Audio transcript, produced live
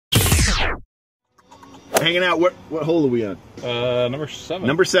hanging out. What hole are we on? Number 7.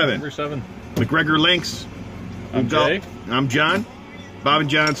 Number 7. Number 7. McGregor Links. I'm Jay. I'm John. Bob and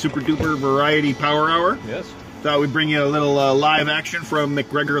John Super Duper Variety Power Hour. Yes. Thought we'd bring you a little live action from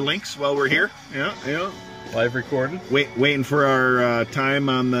McGregor Links while we're here. Yeah. Live recorded. Waiting for our time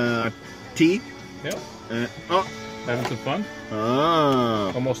on the tee. Yep. Oh. Having some fun.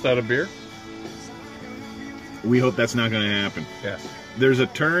 Oh. Almost out of beer. We hope that's not going to happen. Yes. There's a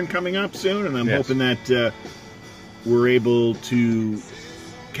turn coming up soon, and I'm hoping that we're able to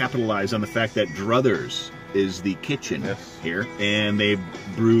capitalize on the fact that Druthers is the kitchen here, and they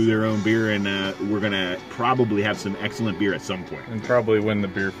brew their own beer, and we're gonna probably have some excellent beer at some point, and probably win the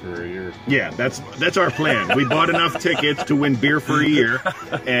beer for a year. Yeah, that's our plan. We bought enough tickets to win beer for a year,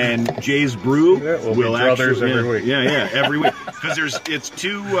 and Jay's Brew will Druthers every week. Yeah, every week, because it's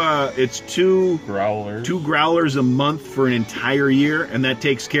two growlers a month for an entire year, and that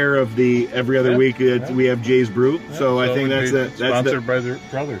takes care of the every other week we have Jay's Brew. So I think that's sponsored by their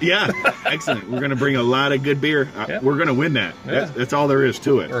brothers. Yeah, excellent. We're gonna bring a lot of good beer. We're gonna win that. That's all there is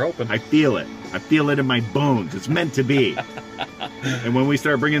to it. We're hoping. I feel it. I feel it in my bones. It's meant to be. And when we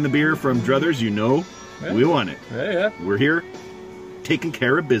start bringing the beer from Druthers, we want it. Yeah. We're here taking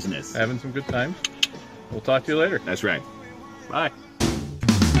care of business. Having some good times. We'll talk to you later. That's right. Bye.